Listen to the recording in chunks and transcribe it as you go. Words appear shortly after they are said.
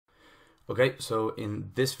Okay, so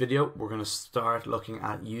in this video, we're going to start looking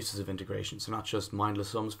at uses of integration. So not just mindless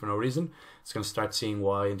sums for no reason. It's going to start seeing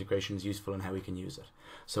why integration is useful and how we can use it.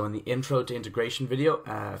 So in the intro to integration video,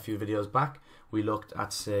 a few videos back, we looked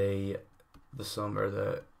at, say, the sum or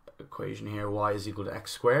the equation here, y is equal to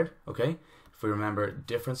x squared. Okay, if we remember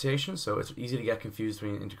differentiation, so it's easy to get confused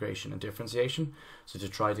between integration and differentiation. So to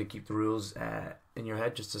try to keep the rules in your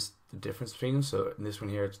head, just the difference between them. So in this one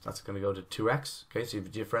here, that's going to go to 2x. Okay, so if you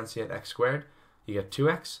differentiate x squared, you get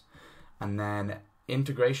 2x. And then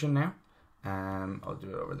integration now, I'll do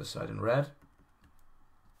it over the side in red.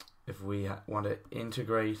 If we want to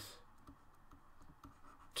integrate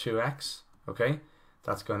 2x, okay,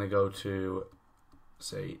 that's going to go to,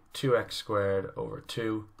 say, 2x squared over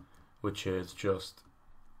 2, which is just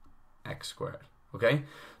x squared. Okay,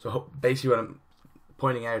 so basically what I'm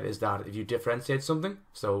pointing out is that if you differentiate something,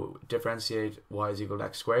 so differentiate y is equal to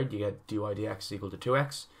x squared, you get dy dx is equal to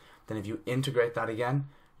 2x. Then if you integrate that again,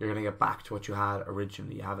 you're going to get back to what you had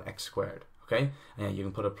originally. You have x squared. Okay, and you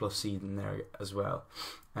can put a plus c in there as well.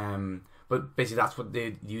 But basically that's what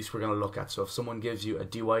the use we're going to look at. So if someone gives you a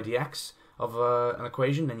dy dx of an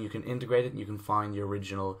equation, then you can integrate it and you can find your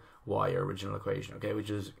original y or original equation, okay, which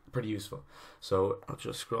is pretty useful. So I'll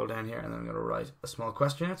just scroll down here and then I'm going to write a small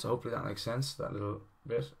question in it. So hopefully that makes sense, that little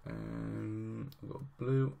bit. I'll go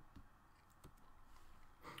blue.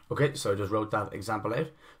 Okay, so I just wrote that example out.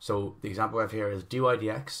 So the example I have here is dy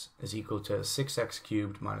dx is equal to 6x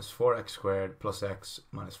cubed minus 4x squared plus x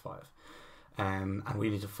minus 5. And we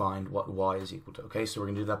need to find what y is equal to. Okay, so we're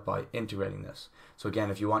going to do that by integrating this. So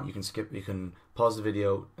again, if you want, you can pause the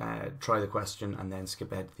video, try the question, and then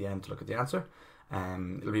skip ahead to the end to look at the answer.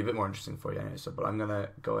 It'll be a bit more interesting for you anyway. So, but I'm going to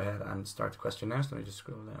go ahead and start the question now. So let me just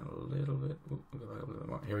scroll down a little bit. Ooh, go back a little bit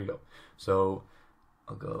more. Here we go. So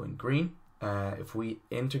I'll go in green. If we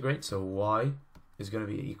integrate, so y is going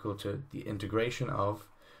to be equal to the integration of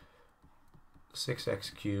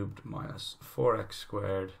 6x cubed minus 4x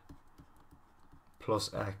squared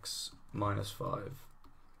plus x minus 5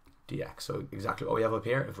 dx. So exactly what we have up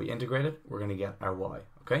here, if we integrate it, we're going to get our y,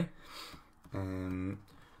 okay?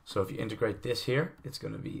 So if you integrate this here, it's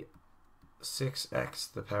going to be 6x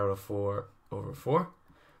to the power of 4 over 4.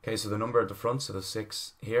 Okay, so the number at the front, so the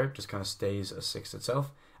 6 here, just kind of stays as 6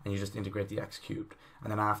 itself, and you just integrate the x cubed.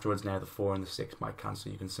 And then afterwards, now the 4 and the 6 might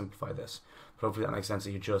cancel, you can simplify this. But hopefully that makes sense,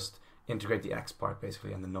 that you just integrate the x part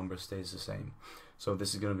basically, and the number stays the same. So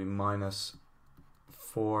this is going to be minus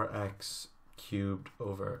 4x cubed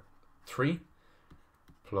over 3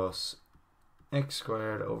 plus x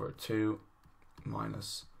squared over 2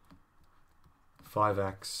 minus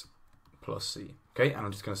 5x plus c. Okay, and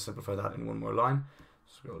I'm just going to simplify that in one more line.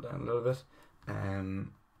 Scroll down a little bit.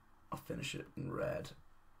 I'll finish it in red.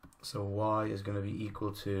 So y is going to be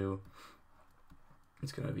equal to,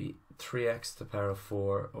 it's going to be 3x to the power of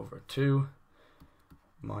 4 over 2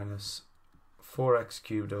 minus 4x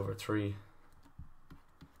cubed over 3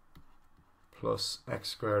 plus x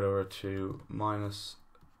squared over 2 minus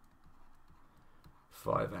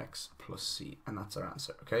 5x plus c, and that's our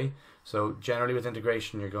answer. Okay, so generally with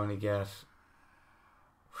integration you're going to get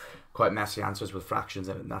quite messy answers with fractions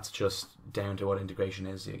in it, and that's just down to what integration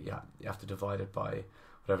is. You have to divide it by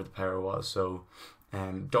whatever the power was. So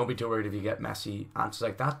don't be too worried if you get messy answers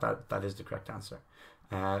like that. That is the correct answer.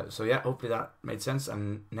 So yeah, hopefully that made sense.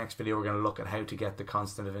 And next video we're going to look at how to get the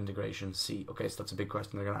constant of integration c. Okay, so that's a big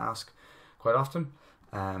question they're going to ask quite often,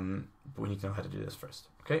 but we need to know how to do this first.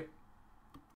 Okay.